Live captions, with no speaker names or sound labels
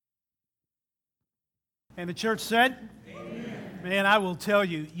And the church said, Amen. Man, I will tell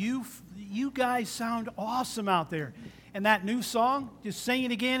you, you guys sound awesome out there. And that new song, just sing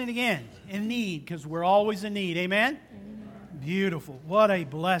it again and again. In need, because we're always in need. Amen? Amen? Beautiful. What a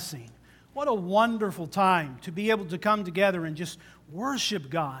blessing. What a wonderful time to be able to come together and just worship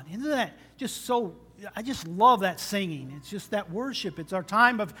God. Isn't that just so, I just love that singing. It's just that worship. It's our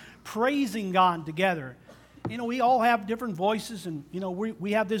time of praising God together. You know, we all have different voices, and, you know,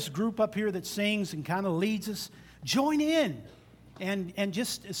 we have this group up here that sings and kind of leads us. Join in. And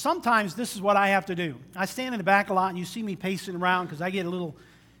just sometimes this is what I have to do. I stand in the back a lot, and you see me pacing around because I get a little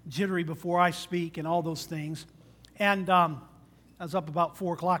jittery before I speak and all those things. And I was up about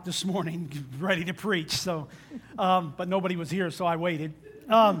 4 o'clock this morning ready to preach, so but nobody was here, so I waited.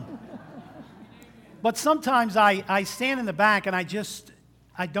 But sometimes I stand in the back, and I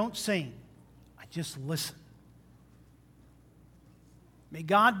don't sing. I just listen. May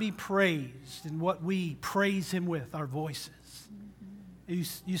God be praised in what we praise Him with, our voices.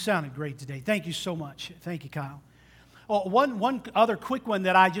 You sounded great today. Thank you so much. Thank you, Kyle. Oh, one other quick one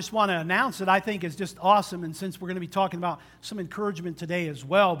that I just want to announce that I think is just awesome, and since we're going to be talking about some encouragement today as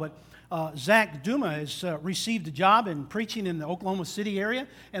well, but Zach Duma has received a job in preaching in the Oklahoma City area,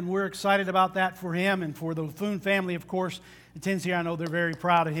 and we're excited about that for him and for the Foon family, of course. Attends here, I know they're very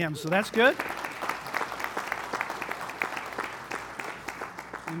proud of him, so that's good.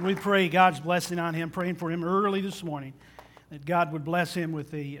 And we pray God's blessing on him, praying for him early this morning, that God would bless him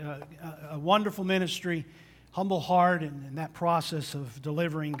with a wonderful ministry, humble heart, and that process of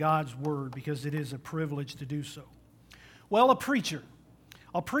delivering God's word, because it is a privilege to do so. Well, a preacher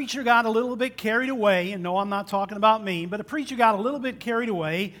got a little bit carried away, and no, I'm not talking about me, but a preacher got a little bit carried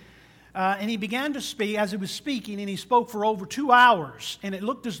away, and he began to speak. As he was speaking, and he spoke for over 2 hours, and it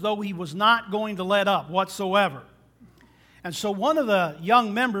looked as though he was not going to let up whatsoever. And so one of the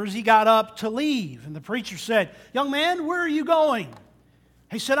young members, he got up to leave. And the preacher said, "Young man, where are you going?"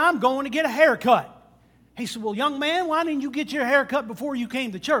 He said, "I'm going to get a haircut." He said, "Well, young man, why didn't you get your haircut before you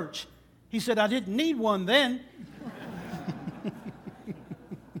came to church?" He said, "I didn't need one then."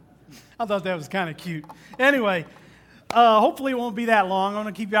 I thought that was kind of cute. Anyway, hopefully it won't be that long. I'm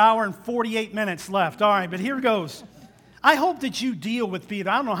going to keep you an hour and 48 minutes left. All right, but here goes. I hope that you deal with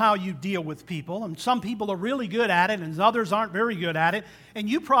people. I don't know how you deal with people. And some people are really good at it, and others aren't very good at it. And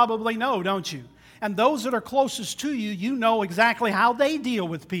you probably know, don't you? And those that are closest to you, you know exactly how they deal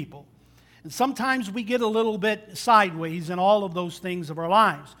with people. And sometimes we get a little bit sideways in all of those things of our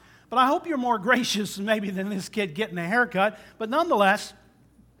lives. But I hope you're more gracious maybe than this kid getting a haircut. But nonetheless,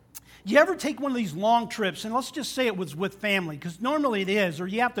 you ever take one of these long trips, and let's just say it was with family, because normally it is, or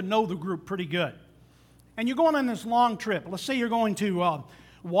you have to know the group pretty good. And you're going on this long trip. Let's say you're going to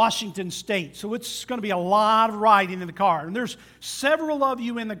Washington State. So it's going to be a lot of riding in the car. And there's several of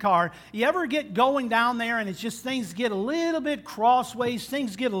you in the car. You ever get going down there and it's just things get a little bit crossways,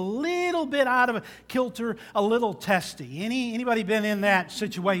 things get a little bit out of kilter, a little testy. Anybody been in that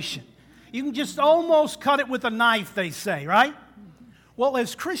situation? You can just almost cut it with a knife, they say, right? Well,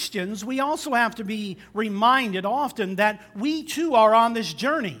 as Christians, we also have to be reminded often that we too are on this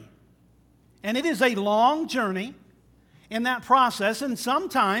journey. And it is a long journey in that process, and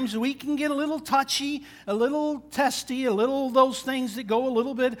sometimes we can get a little touchy, a little testy, a little those things that go a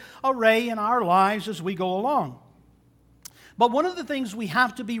little bit awry in our lives as we go along. But one of the things we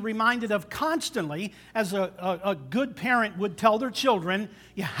have to be reminded of constantly, as a good parent would tell their children,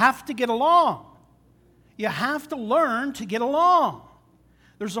 you have to get along. You have to learn to get along.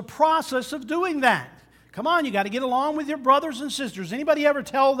 There's a process of doing that. Come on, you got to get along with your brothers and sisters. Anybody ever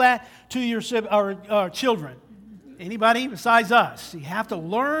tell that to your children? Anybody besides us? You have to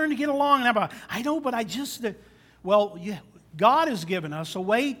learn to get along. I know, but God has given us a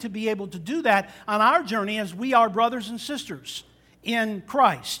way to be able to do that on our journey as we are brothers and sisters in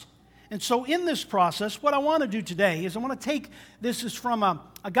Christ. And so in this process, what I want to do today is I want to take, this is from a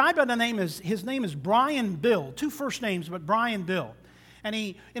guy by the name, his name is Brian Bill. 2 first names, but Brian Bill. And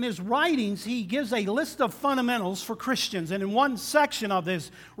in his writings, he gives a list of fundamentals for Christians. And in one section of his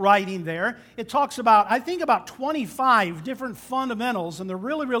writing there, it talks about, I think, about 25 different fundamentals, and they're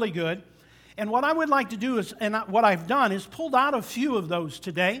really, really good. And what I would like to do is, and what I've done, is pulled out a few of those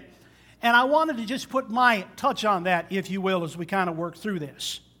today. And I wanted to just put my touch on that, if you will, as we kind of work through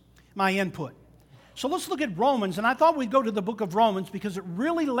this, my input. So let's look at Romans, and I thought we'd go to the book of Romans because it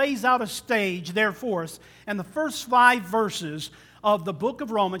really lays out a stage there for us. And the first 5 verses of the book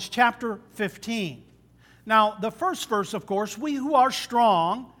of Romans, chapter 15. Now, the first verse, of course, we who are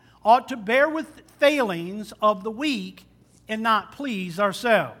strong ought to bear with failings of the weak and not please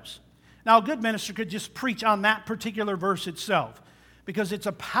ourselves. Now, a good minister could just preach on that particular verse itself. because it's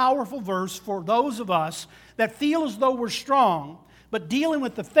a powerful verse for those of us that feel as though we're strong, but dealing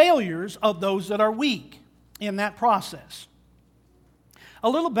with the failures of those that are weak in that process. A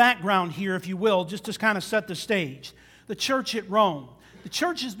little background here, if you will, just to kind of set the stage. The church at Rome. The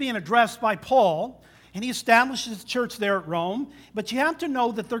church is being addressed by Paul, and he establishes the church there at Rome, but you have to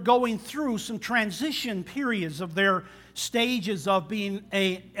know that they're going through some transition periods of their stages of being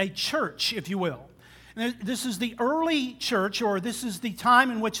a church, if you will. And this is the early church, or this is the time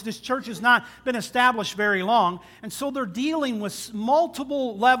in which this church has not been established very long, and so they're dealing with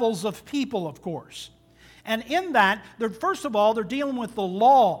multiple levels of people, of course. And in that, first of all, they're dealing with the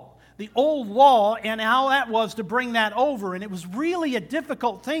law, the old law, and how that was to bring that over. And it was really a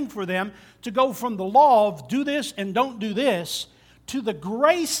difficult thing for them to go from the law of do this and don't do this to the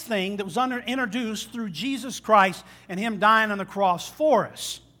grace thing that was introduced through Jesus Christ and Him dying on the cross for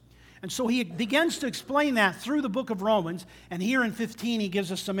us. And so he begins to explain that through the book of Romans, and here in 15 he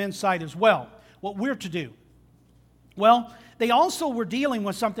gives us some insight as well, what we're to do. Well, they also were dealing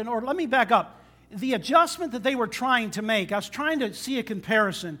with something, or let me back up. The adjustment that they were trying to make, I was trying to see a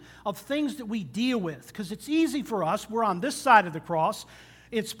comparison of things that we deal with, because it's easy for us. We're on this side of the cross.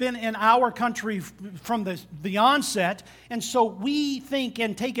 It's been in our country from the onset, and so we think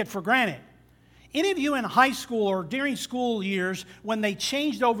and take it for granted. Any of you in high school or during school years when they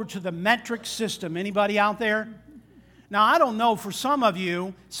changed over to the metric system, anybody out there? Now, I don't know, for some of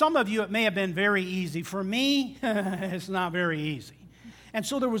you it may have been very easy. For me, it's not very easy. And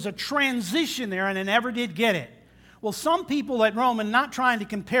so there was a transition there, and I never did get it. Well, some people at Rome, and not trying to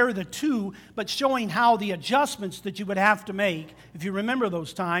compare the two, but showing how the adjustments that you would have to make, if you remember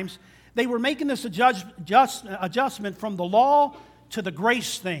those times, they were making this adjustment from the law to the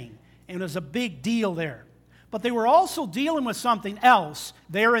grace thing, and it was a big deal there. But they were also dealing with something else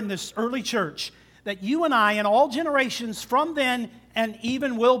there in this early church that you and I and all generations from then and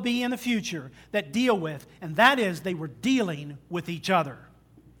even will be in the future that deal with, and that is they were dealing with each other.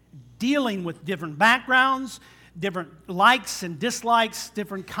 Dealing with different backgrounds, different likes and dislikes,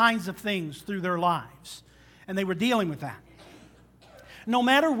 different kinds of things through their lives. And they were dealing with that. No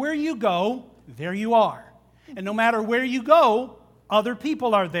matter where you go, there you are. And no matter where you go, other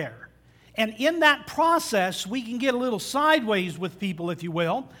people are there. And in that process, we can get a little sideways with people, if you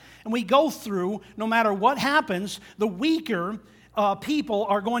will. And we go through, no matter what happens, the weaker people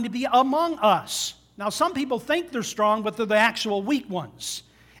are going to be among us. Now, some people think they're strong, but they're the actual weak ones.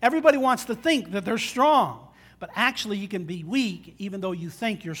 Everybody wants to think that they're strong, but actually you can be weak even though you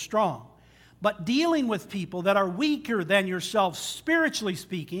think you're strong. But dealing with people that are weaker than yourself, spiritually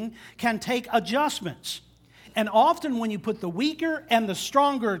speaking, can take adjustments. And often when you put the weaker and the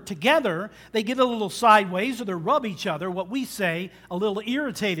stronger together, they get a little sideways, or they rub each other, what we say, a little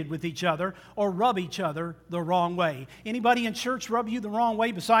irritated with each other, or rub each other the wrong way. Anybody in church rub you the wrong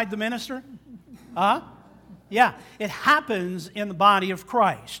way beside the minister? Huh? Yeah, it happens in the body of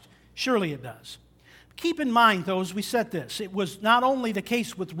Christ. Surely it does. Keep in mind, though, as we said this, it was not only the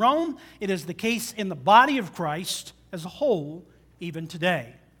case with Rome, it is the case in the body of Christ as a whole, even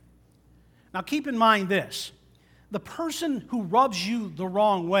today. Now keep in mind this. The person who rubs you the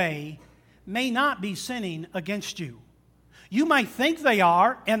wrong way may not be sinning against you. You might think they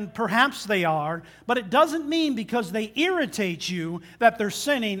are, and perhaps they are, but it doesn't mean because they irritate you that they're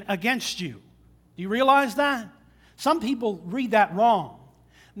sinning against you. Do you realize that? Some people read that wrong.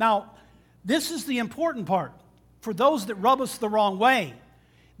 Now, this is the important part. For those that rub us the wrong way,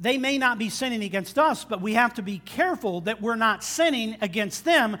 they may not be sinning against us, but we have to be careful that we're not sinning against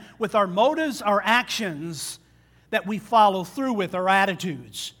them with our motives, our actions, that we follow through with, our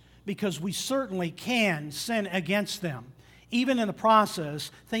attitudes, because we certainly can sin against them, even in the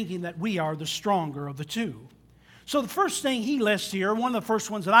process thinking that we are the stronger of the two. So the first thing he lists here, one of the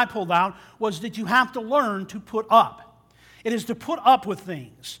first ones that I pulled out, was that you have to learn to put up. It is to put up with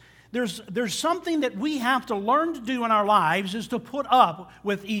things. There's something that we have to learn to do in our lives, is to put up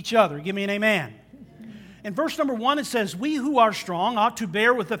with each other. Give me an amen. In verse number 1, it says, "We who are strong ought to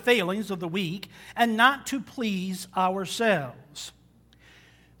bear with the failings of the weak and not to please ourselves."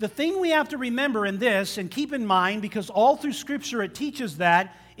 The thing we have to remember in this, and keep in mind, because all through Scripture it teaches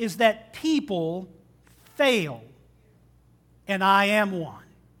that, is that people fail. And I am one.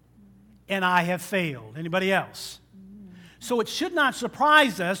 And I have failed. Anybody else? So it should not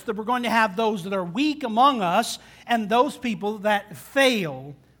surprise us that we're going to have those that are weak among us and those people that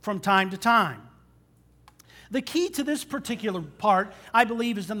fail from time to time. The key to this particular part, I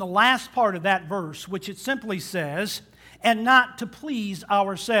believe, is in the last part of that verse, which it simply says, "and not to please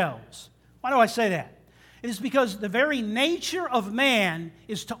ourselves." Why do I say that? It is because the very nature of man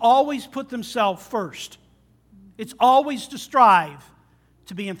is to always put themselves first. It's always to strive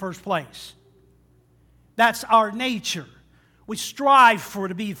to be in first place. That's our nature. We strive for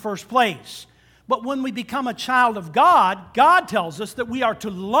to be first place. But when we become a child of God, God tells us that we are to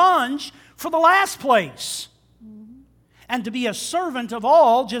lunge for the last place and to be a servant of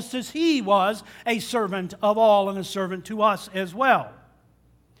all, just as He was a servant of all and a servant to us as well.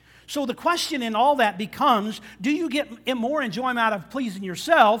 So the question in all that becomes, do you get more enjoyment out of pleasing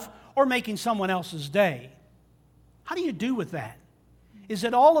yourself or making someone else's day? How do you do with that? Is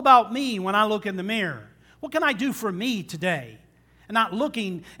it all about me when I look in the mirror? What can I do for me today? And not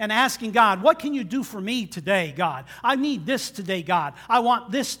looking and asking God, what can you do for me today, God? I need this today, God. I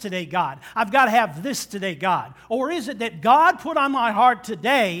want this today, God. I've got to have this today, God. Or is it that God put on my heart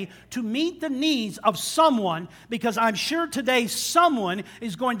today to meet the needs of someone, because I'm sure today someone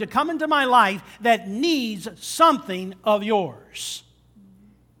is going to come into my life that needs something of yours?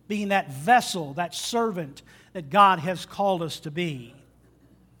 Being that vessel, that servant that God has called us to be.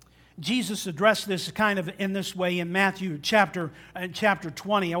 Jesus addressed this kind of in this way in Matthew chapter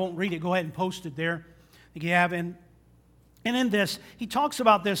 20. I won't read it. Go ahead and post it there. I think you have. And in this, he talks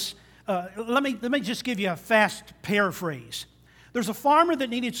about this. Let me just give you a fast paraphrase. There's a farmer that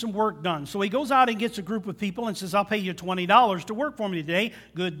needed some work done. So he goes out and gets a group of people and says, I'll pay you $20 to work for me today.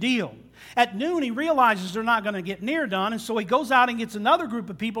 Good deal. At noon, he realizes they're not going to get near done. And so he goes out and gets another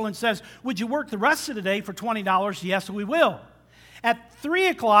group of people and says, would you work the rest of the day for $20? Yes, we will. At 3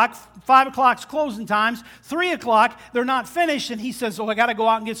 o'clock, 5 o'clock's closing times, 3 o'clock, they're not finished, and he says, I got to go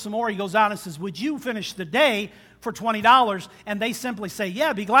out and get some more. He goes out and says, would you finish the day for $20? And they simply say,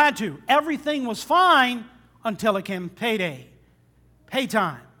 yeah, be glad to. Everything was fine until it came payday, pay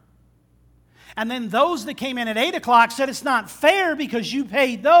time. And then those that came in at 8 o'clock said it's not fair because you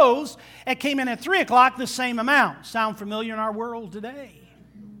paid those that came in at 3 o'clock the same amount. Sound familiar in our world today?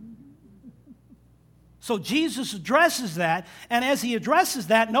 So Jesus addresses that, and as he addresses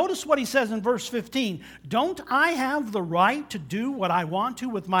that, notice what he says in verse 15. Don't I have the right to do what I want to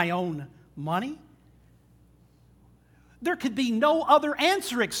with my own money? There could be no other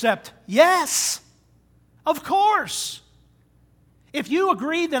answer except yes, of course. If you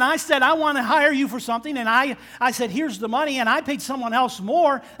agreed that I said I want to hire you for something, and I said here's the money, and I paid someone else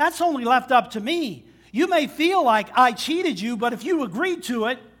more, that's only left up to me. You may feel like I cheated you, but if you agreed to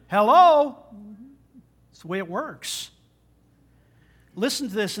it, hello? It's the way it works. Listen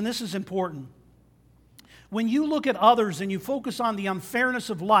to this, and this is important. When you look at others and you focus on the unfairness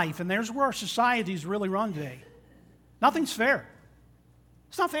of life, and there's where our society is really run today. Nothing's fair.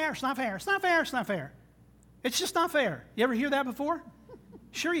 It's not fair, it's not fair, it's not fair, it's not fair. It's just not fair. You ever hear that before?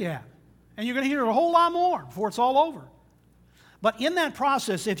 Sure you have. And you're going to hear it a whole lot more before it's all over. But in that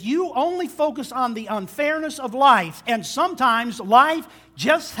process, if you only focus on the unfairness of life, and sometimes life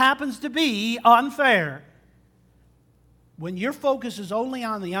just happens to be unfair, when your focus is only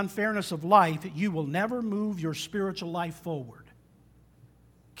on the unfairness of life, you will never move your spiritual life forward.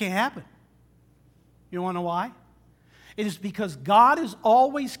 Can't happen. You want to know why? It is because God is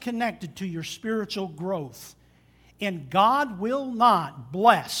always connected to your spiritual growth. And God will not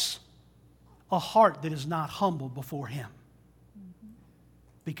bless a heart that is not humble before Him.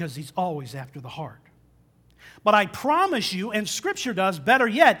 Because He's always after the heart. But I promise you, and Scripture does, better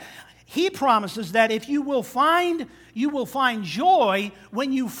yet, He promises that if you will find joy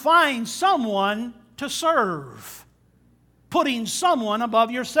when you find someone to serve. Putting someone above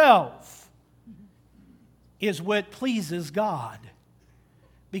yourself is what pleases God,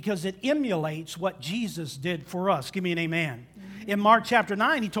 because it emulates what Jesus did for us. Give me an amen. In Mark chapter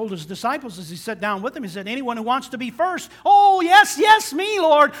 9, He told His disciples as He sat down with them, He said, anyone who wants to be first, oh, yes, yes, me,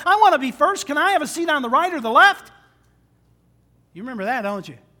 Lord. I want to be first. Can I have a seat on the right or the left? You remember that, don't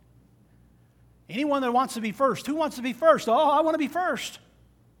you? Anyone that wants to be first. Who wants to be first? Oh, I want to be first.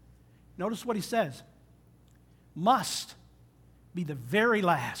 Notice what He says. Must be the very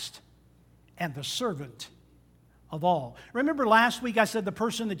last and the servant of all. Remember last week I said the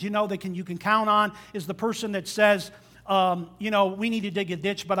person that you can count on is the person that says, we need to dig a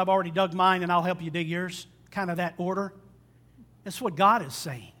ditch, but I've already dug mine and I'll help you dig yours. Kind of that order. That's what God is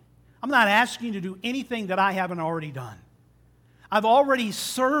saying. I'm not asking you to do anything that I haven't already done. I've already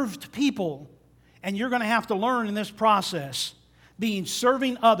served people, and you're going to have to learn in this process,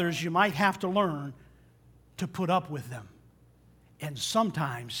 serving others, you might have to learn to put up with them. And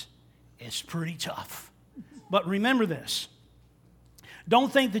sometimes it's pretty tough. But remember this.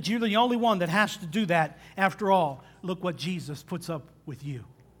 Don't think that you're the only one that has to do that. After all, look what Jesus puts up with you.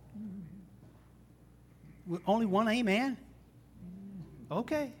 Only one amen?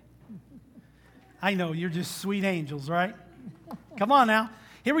 Okay. I know, you're just sweet angels, right? Come on now.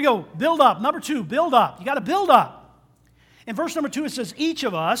 Here we go. Build up. Number 2, build up. You got to build up. In verse number 2, it says, each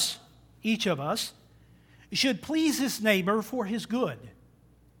of us should please his neighbor for his good.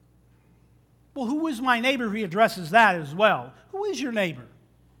 Well, who is my neighbor? He addresses that as well. Who is your neighbor?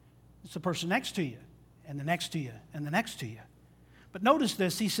 It's the person next to you, and the next to you, and the next to you. But notice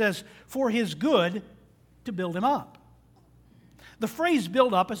this, he says, for his good, to build him up. The phrase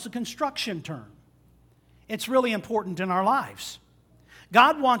build up is a construction term. It's really important in our lives.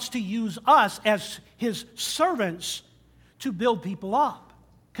 God wants to use us as his servants to build people up,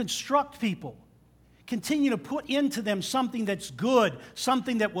 construct people, continue to put into them something that's good,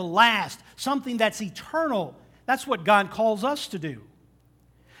 something that will last, something that's eternal. That's what God calls us to do.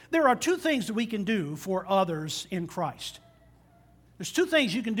 There are two things that we can do for others in Christ. There's two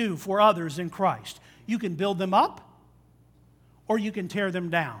things you can do for others in Christ. You can build them up, or you can tear them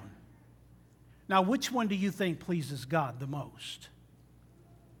down. Now, which one do you think pleases God the most?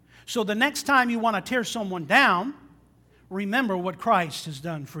 So the next time you want to tear someone down, remember what Christ has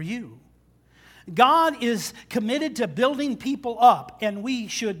done for you. God is committed to building people up, and we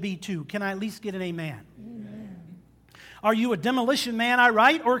should be too. Can I at least get an amen? Amen. Are you a demolition man,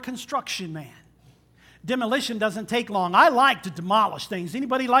 or a construction man? Demolition doesn't take long. I like to demolish things.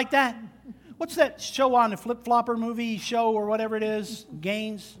 Anybody like that? What's that show on the Flip Flopper movie show or whatever it is?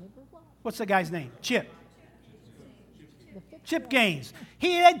 Gaines? What's the guy's name? Chip Gaines.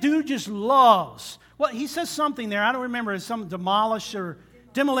 That dude just loves. Well, he says something there. I don't remember. It's some demolish or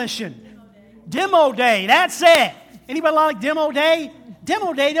demolition. Demo day. That's it. Anybody like demo day?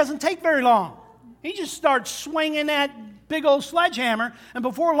 Demo day doesn't take very long. He just starts swinging that big old sledgehammer, and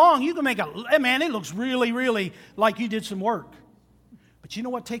before long, you can make it looks really, really like you did some work. But you know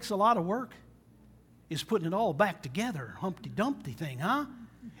what takes a lot of work? Is putting it all back together. Humpty Dumpty thing, huh?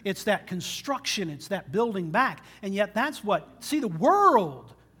 It's that construction, it's that building back. And yet that's the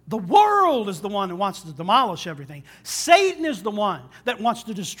world is the one that wants to demolish everything. Satan is the one that wants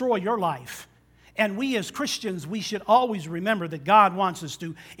to destroy your life. And we as Christians, we should always remember that God wants us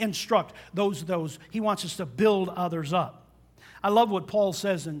to instruct those. He wants us to build others up. I love what Paul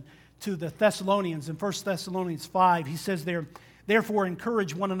says to the Thessalonians in 1 Thessalonians 5. He says there, therefore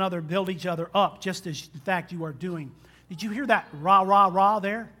encourage one another, build each other up, just as in fact you are doing. Did you hear that rah, rah, rah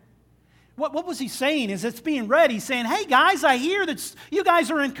there? What was he saying? As it's being read, he's saying, hey guys, I hear that you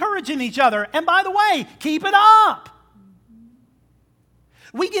guys are encouraging each other. And by the way, keep it up.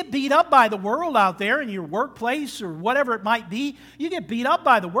 We get beat up by the world out there in your workplace or whatever it might be. You get beat up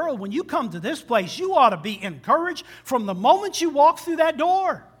by the world. When you come to this place, you ought to be encouraged from the moment you walk through that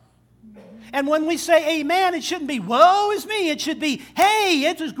door. And when we say amen, it shouldn't be, woe is me. It should be, hey,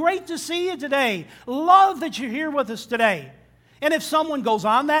 it was great to see you today. Love that you're here with us today. And if someone goes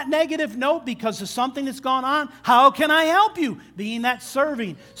on that negative note because of something that's gone on, how can I help you? Being that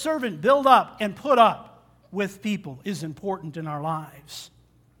servant, build up and put up with people is important in our lives.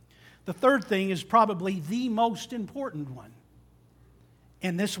 The third thing is probably the most important one.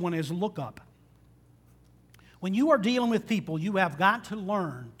 And this one is look up. When you are dealing with people, you have got to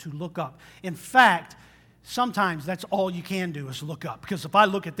learn to look up. In fact, sometimes that's all you can do is look up. Because if I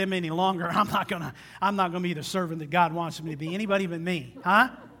look at them any longer, I'm not gonna be the servant that God wants me to be. Anybody but me, huh?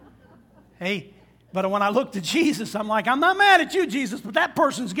 Hey, but when I look to Jesus, I'm like, I'm not mad at you, Jesus, but that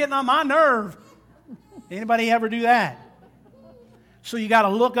person's getting on my nerve. Anybody ever do that? So you got to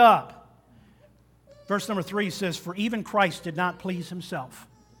look up. Verse number 3 says, for even Christ did not please himself.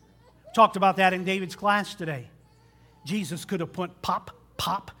 Talked about that in David's class today. Jesus could have put pop,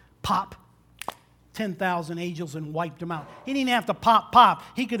 pop, pop, 10,000 angels and wiped them out. He didn't have to pop, pop.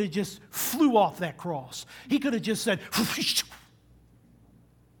 He could have just flew off that cross. He could have just said,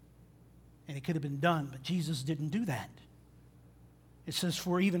 and it could have been done, but Jesus didn't do that. It says,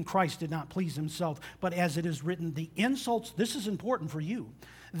 for even Christ did not please himself, but as it is written, the insults, this is important for you,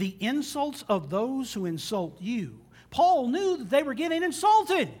 the insults of those who insult you. Paul knew that they were getting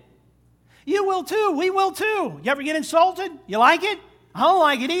insulted. You will too. We will too. You ever get insulted? You like it? I don't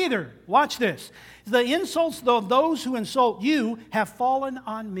like it either. Watch this. The insults of those who insult you have fallen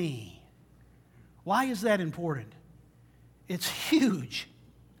on me. Why is that important? It's huge.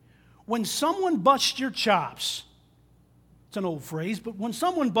 When someone busts your chops, it's an old phrase, but when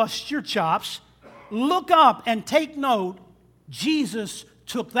someone busts your chops, look up and take note, Jesus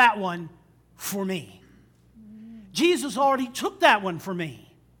took that one for me. Jesus already took that one for me.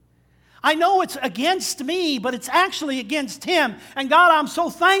 I know it's against me, but it's actually against him. And God, I'm so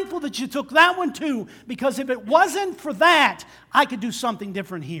thankful that you took that one too, because if it wasn't for that, I could do something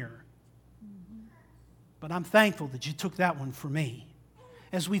different here. But I'm thankful that you took that one for me.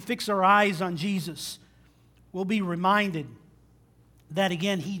 As we fix our eyes on Jesus, we'll be reminded that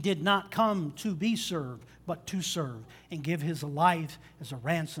again, he did not come to be served, but to serve and give his life as a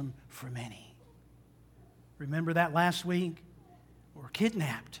ransom for many. Remember that last week? We're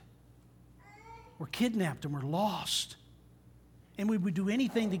kidnapped. We're kidnapped and we're lost. And we would do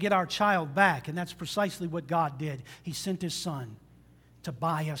anything to get our child back, and that's precisely what God did. He sent his son to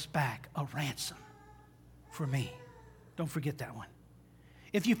buy us back, a ransom for me. Don't forget that one.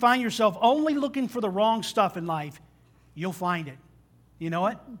 If you find yourself only looking for the wrong stuff in life, you'll find it. You know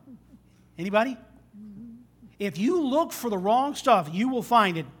it? Anybody? If you look for the wrong stuff, you will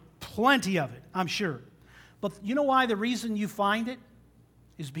find it. Plenty of it, I'm sure. But you know why the reason you find it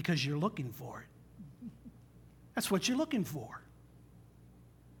is because you're looking for it. That's what you're looking for.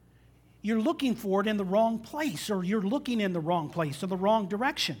 You're looking for it in the wrong place, or you're looking in the wrong place, or the wrong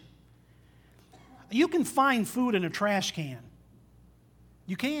direction. You can find food in a trash can.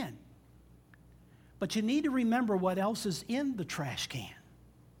 You can. But you need to remember what else is in the trash can.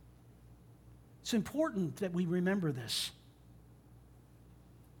 It's important that we remember this.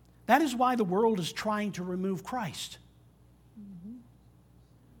 That is why the world is trying to remove Christ.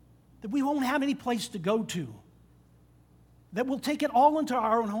 That we won't have any place to go to. That we'll take it all into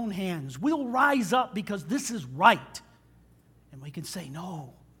our own hands. We'll rise up because this is right. And we can say,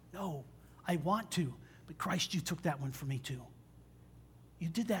 no, I want to. But Christ, you took that one for me too. You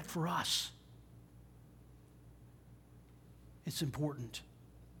did that for us. It's important.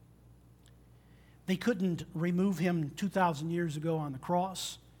 They couldn't remove him 2,000 years ago on the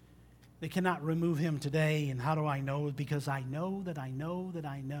cross. They cannot remove him today. And how do I know? Because I know that I know that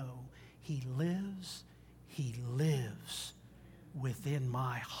I know he lives within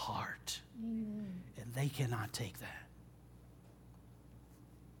my heart. And they cannot take that.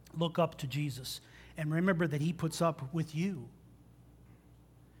 Look up to Jesus and remember that he puts up with you.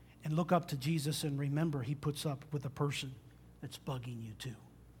 And look up to Jesus and remember he puts up with a person that's bugging you too.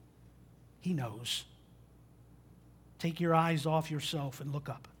 He knows. Take your eyes off yourself and look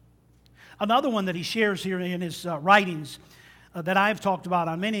up. Another one that he shares here in his writings that I've talked about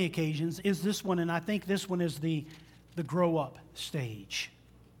on many occasions is this one, and I think this one is the grow up stage.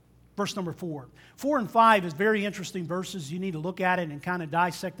 Verse number 4. 4 and 5 is very interesting verses. You need to look at it and kind of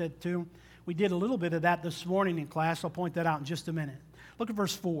dissect it too. We did a little bit of that this morning in class. I'll point that out in just a minute. Look at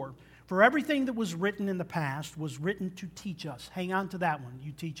verse 4. For everything that was written in the past was written to teach us. Hang on to that one,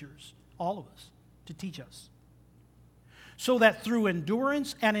 you teachers. All of us. To teach us. So that through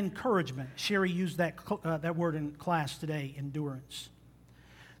endurance and encouragement, Sherry used that word in class today, endurance.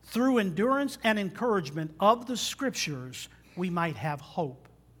 Through endurance and encouragement of the Scriptures, we might have hope.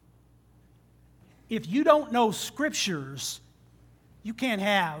 If you don't know Scriptures, you can't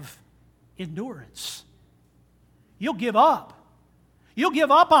have endurance. You'll give up. You'll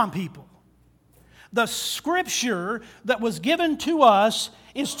give up on people. The Scripture that was given to us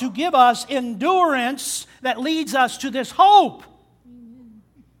is to give us endurance that leads us to this hope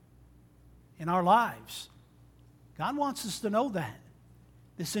in our lives. God wants us to know that.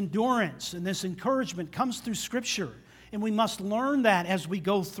 This endurance and this encouragement comes through Scripture, and we must learn that as we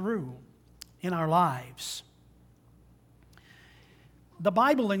go through in our lives. The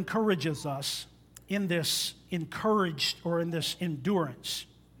Bible encourages us in this endurance.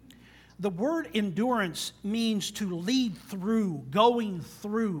 The word endurance means to lead through, going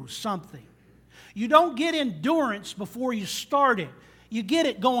through something. You don't get endurance before you start it. You get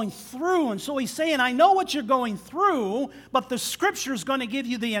it going through. And so he's saying, I know what you're going through, but the Scripture is going to give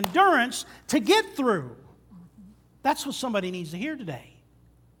you the endurance to get through. That's what somebody needs to hear today.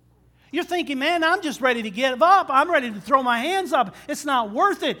 You're thinking, man, I'm just ready to give up. I'm ready to throw my hands up. It's not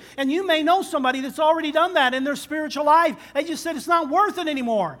worth it. And you may know somebody that's already done that in their spiritual life. They just said it's not worth it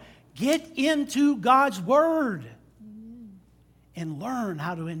anymore. Get into God's Word and learn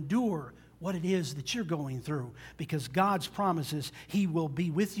how to endure what it is that you're going through, because God's promises He will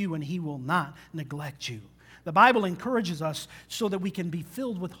be with you and He will not neglect you. The Bible encourages us so that we can be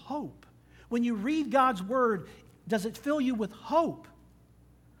filled with hope. When you read God's Word, does it fill you with hope?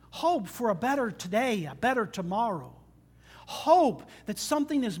 Hope for a better today, a better tomorrow. Hope that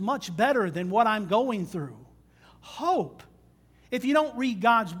something is much better than what I'm going through. Hope. If you don't read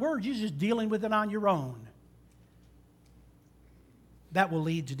God's Word, you're just dealing with it on your own. That will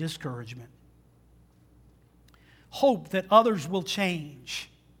lead to discouragement. Hope that others will change.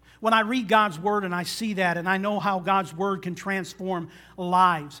 When I read God's Word and I see that and I know how God's Word can transform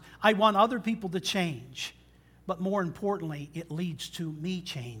lives, I want other people to change. But more importantly, it leads to me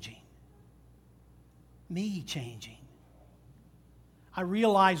changing. Me changing. I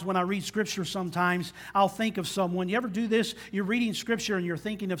realize when I read Scripture sometimes, I'll think of someone. You ever do this? You're reading Scripture and you're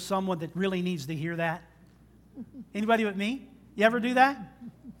thinking of someone that really needs to hear that? Anybody but me? You ever do that?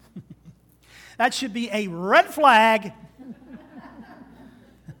 That should be a red flag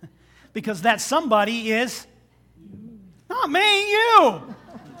because that somebody is not me, you.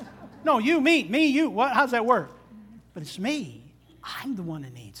 No, you, me, you. What? How's that work? But it's me. I'm the one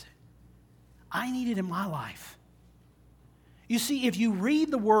that needs it. I need it in my life. You see, if you read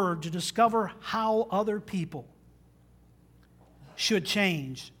the Word to discover how other people should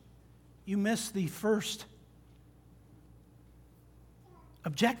change, you miss the first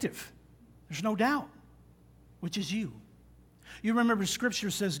objective. There's no doubt, which is you. You remember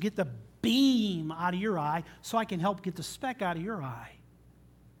Scripture says, get the beam out of your eye so I can help get the speck out of your eye.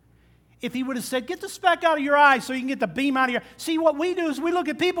 If he would have said, get the speck out of your eye so you can get the beam out of your... See, what we do is we look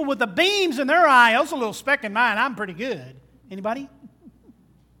at people with the beams in their eye. There's a little speck in mine. I'm pretty good. Anybody?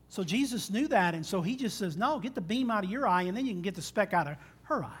 So Jesus knew that, and so he just says, no, get the beam out of your eye, and then you can get the speck out of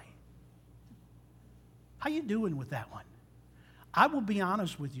her eye. How you doing with that one? I will be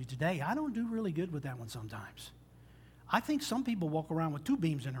honest with you today. I don't do really good with that one sometimes. I think some people walk around with two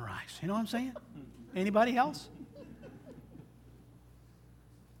beams in their eyes. You know what I'm saying? Anybody else?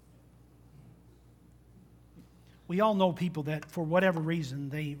 We all know people that, for whatever reason,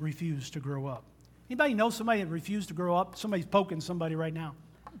 they refuse to grow up. Anybody know somebody that refused to grow up? Somebody's poking somebody right now.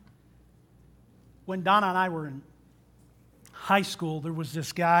 When Donna and I were in high school, there was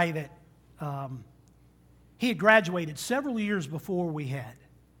this guy that he had graduated several years before we had.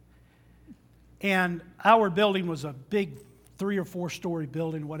 And our building was a big 3 or 4 story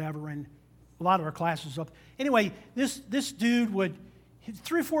building, whatever, and a lot of our classes up. Anyway, this dude would...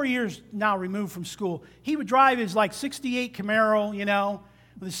 3 or 4 years now removed from school, he would drive his like 68 Camaro, you know,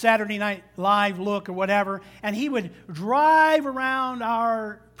 with a Saturday Night Live look or whatever, and he would drive around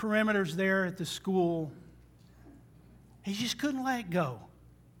our perimeters there at the school. He just couldn't let it go.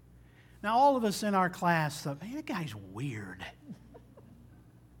 Now, all of us in our class thought, man, that guy's weird.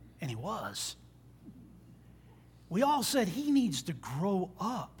 And he was. We all said he needs to grow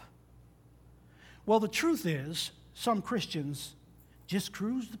up. Well, the truth is, some Christians just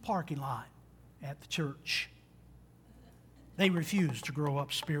cruise the parking lot at the church. They refuse to grow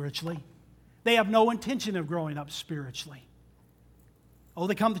up spiritually. They have no intention of growing up spiritually. Oh,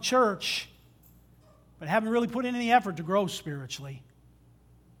 they come to church, but haven't really put in any effort to grow spiritually.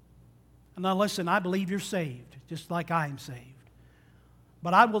 And now listen, I believe you're saved, just like I am saved.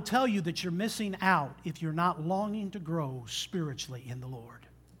 But I will tell you that you're missing out if you're not longing to grow spiritually in the Lord.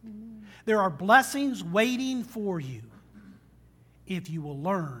 There are blessings waiting for you if you will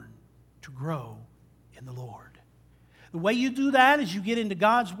learn to grow in the Lord. The way you do that is you get into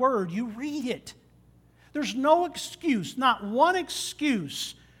God's Word, you read it. There's no excuse, not one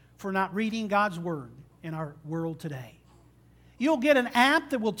excuse for not reading God's Word in our world today. You'll get an app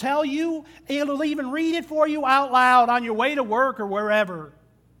that will tell you, it'll even read it for you out loud on your way to work or wherever.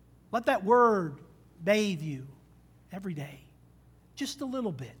 Let that Word bathe you every day. Just a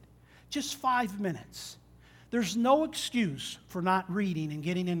little bit. Just 5 minutes. There's no excuse for not reading and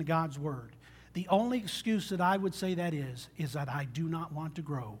getting into God's Word. The only excuse that I would say that is that I do not want to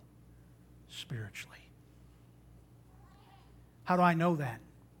grow spiritually. How do I know that?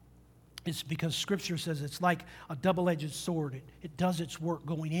 It's because Scripture says it's like a double-edged sword. It does its work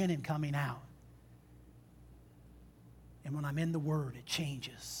going in and coming out. And when I'm in the Word, it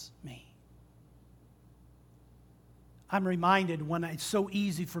changes me. I'm reminded when it's so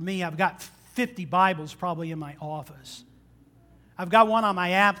easy for me, I've got 50 Bibles probably in my office. I've got one on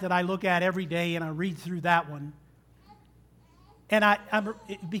my app that I look at every day, and I read through that one. And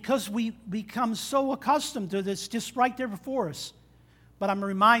because we become so accustomed to this, just right there before us. But I'm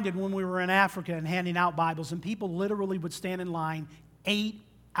reminded when we were in Africa and handing out Bibles, and people literally would stand in line 8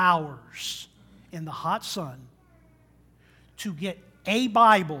 hours in the hot sun to get a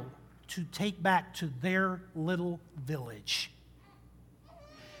Bible to take back to their little village.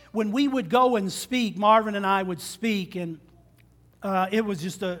 When we would go and speak, Marvin and I would speak, and it was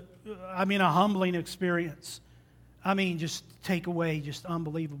just a humbling experience. Just take away, just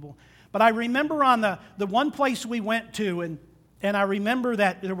unbelievable. But I remember on the one place we went to, and I remember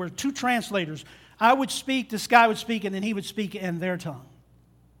that there were 2 translators. I would speak, this guy would speak, and then he would speak in their tongue.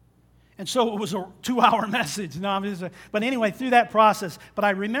 And so it was a 2-hour message. But anyway, through that process. But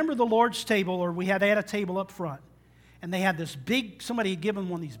I remember the Lord's table, or they had a table up front. And they had this somebody had given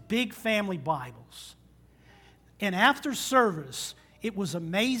one of these big family Bibles. And after service, it was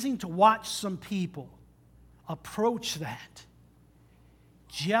amazing to watch some people approach that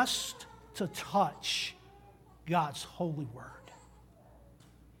just to touch God's holy word.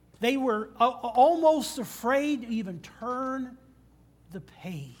 They were almost afraid to even turn the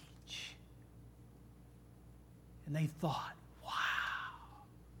page. And they thought, wow,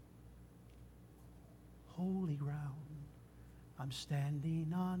 holy ground. I'm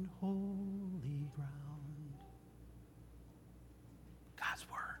standing on holy ground. God's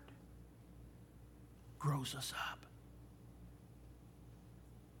Word grows us up.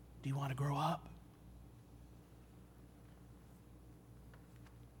 Do you want to grow up?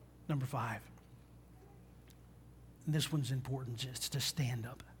 Number 5. And this one's important, just to stand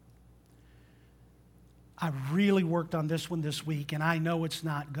up. I really worked on this one this week, and I know it's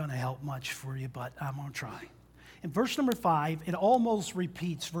not going to help much for you, but I'm going to try. In verse number 5, it almost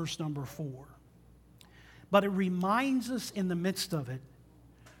repeats verse number 4. But it reminds us in the midst of it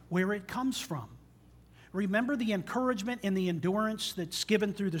where it comes from. Remember the encouragement and the endurance that's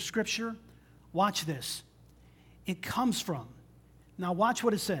given through the Scripture? Watch this. It comes from. Now watch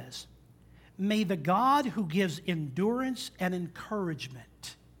what it says. May the God who gives endurance and encouragement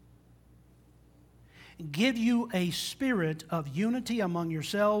give you a spirit of unity among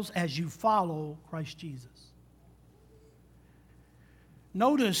yourselves as you follow Christ Jesus.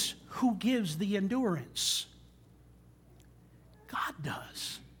 Notice who gives the endurance. God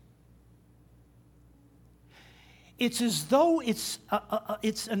does. It's as though it's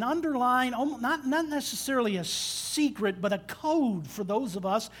an underlying, not necessarily a secret, but a code for those of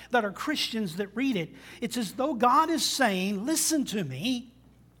us that are Christians that read it. It's as though God is saying, listen to me.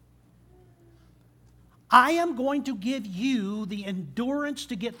 I am going to give you the endurance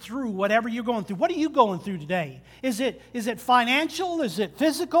to get through whatever you're going through. What are you going through today? Is it financial? Is it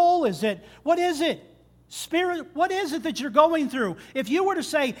physical? What is it? Spirit, what is it that you're going through? If you were to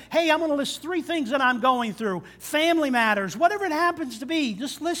say, hey, I'm going to list 3 things that I'm going through, family matters, whatever it happens to be,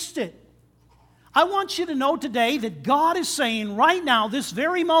 just list it. I want you to know today that God is saying right now, this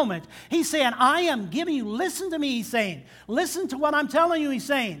very moment, He's saying, I am giving you, listen to me, He's saying, listen to what I'm telling you, He's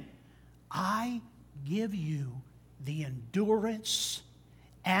saying, I give you the endurance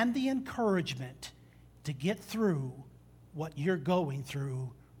and the encouragement to get through what you're going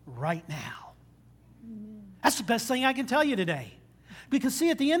through right now. That's the best thing I can tell you today. Because see,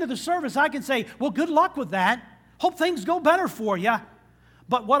 at the end of the service, I can say, well, good luck with that. Hope things go better for you.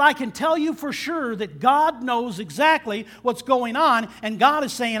 But what I can tell you for sure, that God knows exactly what's going on, and God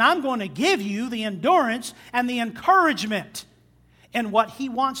is saying, I'm going to give you the endurance and the encouragement. And what He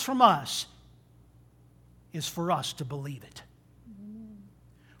wants from us is for us to believe it.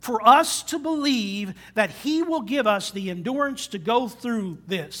 For us to believe that He will give us the endurance to go through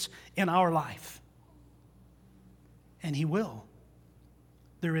this in our life. And He will.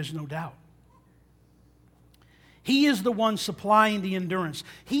 There is no doubt. He is the one supplying the endurance.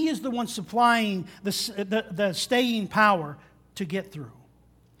 He is the one supplying the staying power to get through.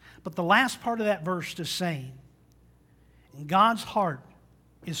 But the last part of that verse is saying, God's heart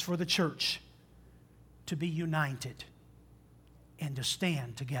is for the church to be united and to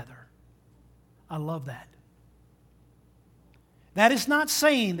stand together. I love that. That is not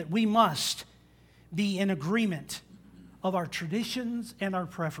saying that we must be in agreement of our traditions and our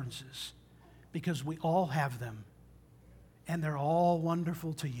preferences, because we all have them, and they're all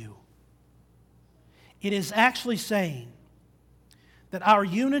wonderful to you. It is actually saying that our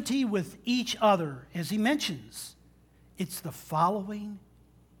unity with each other, as he mentions, it's the following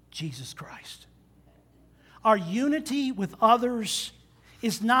Jesus Christ. Our unity with others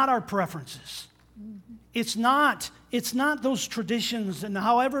is not our preferences. It's not those traditions, and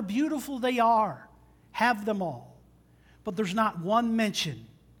however beautiful they are, have them all. But there's not one mention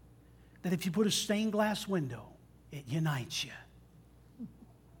that if you put a stained glass window, it unites you.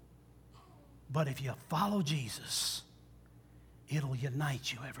 But if you follow Jesus, it'll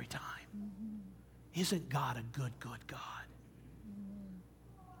unite you every time. Isn't God a good, good God?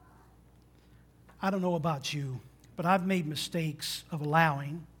 I don't know about you, but I've made mistakes of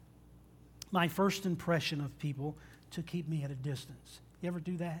allowing my first impression of people to keep me at a distance. You ever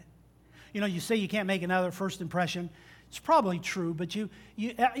do that? You know, you say you can't make another first impression. It's probably true, but you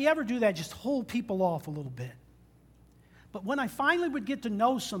ever do that, just hold people off a little bit. But when I finally would get to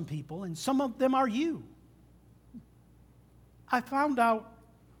know some people, and some of them are you, I found out,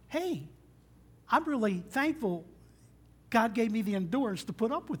 hey, I'm really thankful God gave me the endurance to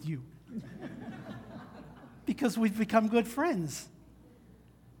put up with you. Because we've become good friends.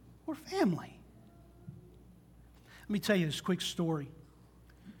 We're family. Let me tell you this quick story.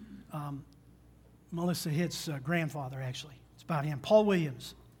 Melissa Hitt's grandfather, actually. It's about him. Paul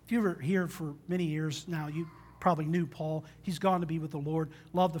Williams. If you were here for many years now, you probably knew Paul. He's gone to be with the Lord.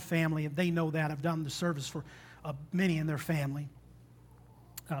 Love the family. They know that. I've done the service for many in their family.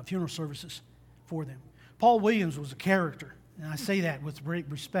 Funeral services for them. Paul Williams was a character. And I say that with great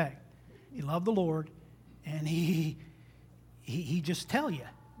respect. He loved the Lord. And he just tell you.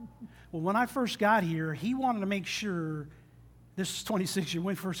 Well, when I first got here, he wanted to make sure, this is 26 years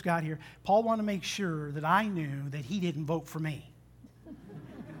when we first got here, Paul wanted to make sure that I knew that he didn't vote for me.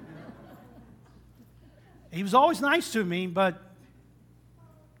 He was always nice to me, but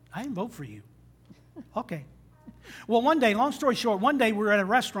I didn't vote for you. Okay. Well, one day, long story short, one day we were at a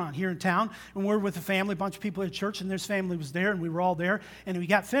restaurant here in town, and we were with a family, a bunch of people at church, and this family was there, and we were all there, and we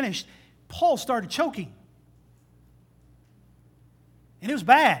got finished. Paul started choking. And it was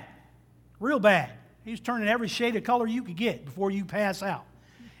bad, real bad. He was turning every shade of color you could get before you pass out.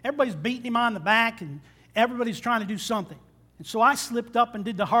 Everybody's beating him on the back, and everybody's trying to do something. And so I slipped up and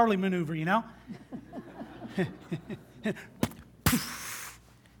did the Harley maneuver, you know?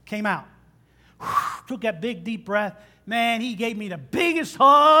 Came out. Took that big, deep breath. Man, he gave me the biggest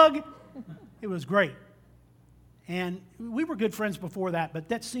hug. It was great. And we were good friends before that, but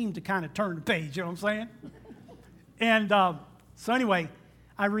that seemed to kind of turn the page, you know what I'm saying? And so anyway,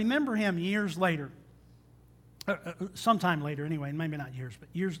 I remember him years later, sometime later anyway, maybe not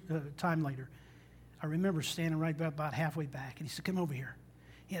years, but time later. I remember standing right about halfway back, and he said, come over here.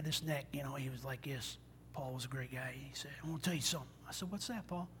 He had this neck, you know, he was like this. Paul was a great guy. He said, I want to tell you something. I said, what's that,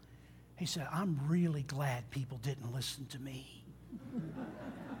 Paul? He said, I'm really glad people didn't listen to me.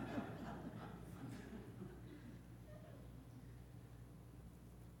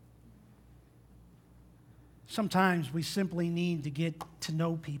 Sometimes we simply need to get to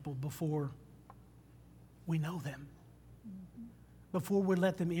know people before we know them, before we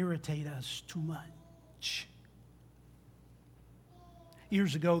let them irritate us too much.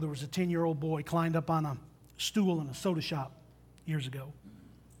 Years ago, there was a 10-year-old boy climbed up on a stool in a soda shop years ago.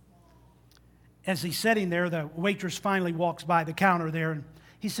 As he's sitting there, the waitress finally walks by the counter there, and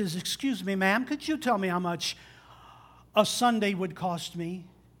he says, excuse me, ma'am, could you tell me how much a sundae would cost me?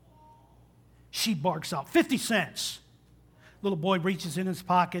 She barks out, 50 cents. Little boy reaches in his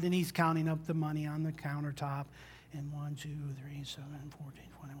pocket, and he's counting up the money on the countertop. And 1, 2, 3, 7, 14,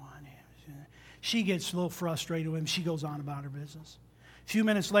 21. She gets a little frustrated with him. She goes on about her business. A few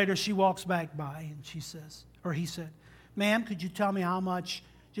minutes later, she walks back by, and he said, ma'am, could you tell me how much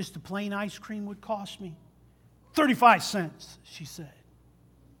just a plain ice cream would cost me? 35 cents, she said.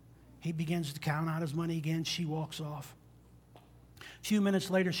 He begins to count out his money again. She walks off. A few minutes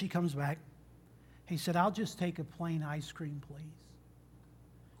later, she comes back. He said, I'll just take a plain ice cream, please.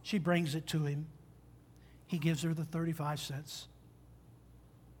 She brings it to him. He gives her the 35 cents.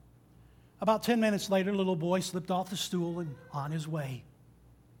 About 10 minutes later, the little boy slipped off the stool and on his way.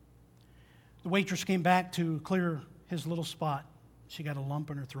 The waitress came back to clear his little spot. She got a lump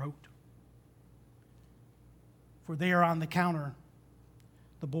in her throat. For there on the counter,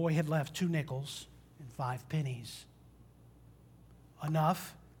 the boy had left 2 nickels and 5 pennies.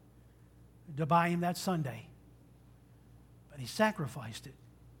 Enough to buy him that sundae. But he sacrificed it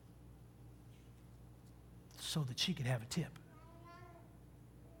so that she could have a tip.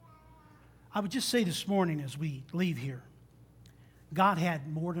 I would just say this morning as we leave here, God had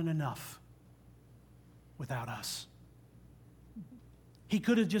more than enough without us. He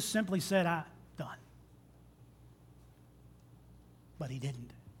could have just simply said, I'm done. But he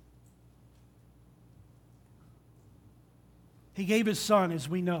didn't. He gave his son, as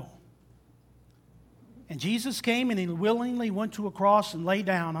we know. And Jesus came and he willingly went to a cross and lay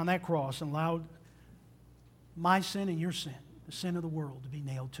down on that cross and allowed my sin and your sin, the sin of the world, to be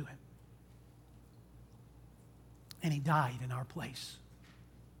nailed to him. And he died in our place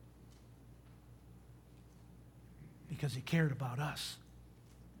because he cared about us.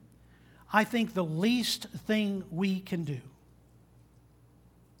 I think the least thing we can do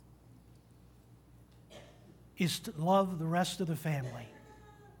is to love the rest of the family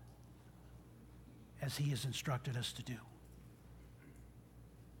as he has instructed us to do.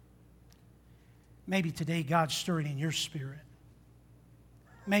 Maybe today God's stirring in your spirit.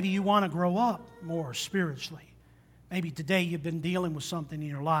 Maybe you want to grow up more spiritually. Maybe today you've been dealing with something in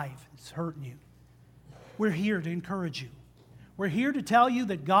your life. It's hurting you. We're here to encourage you. We're here to tell you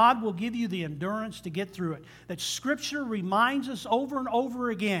that God will give you the endurance to get through it. That Scripture reminds us over and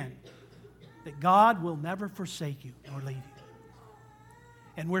over again that God will never forsake you or leave you.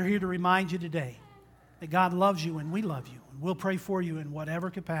 And we're here to remind you today that God loves you and we love you. And we'll pray for you in whatever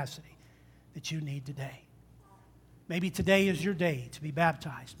capacity that you need today. Maybe today is your day to be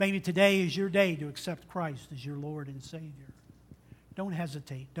baptized. Maybe today is your day to accept Christ as your Lord and Savior. Don't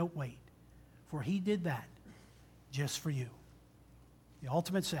hesitate. Don't wait. For he did that just for you. The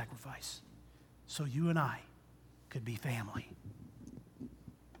ultimate sacrifice so you and I could be family.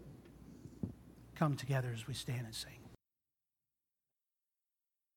 Come together as we stand and sing.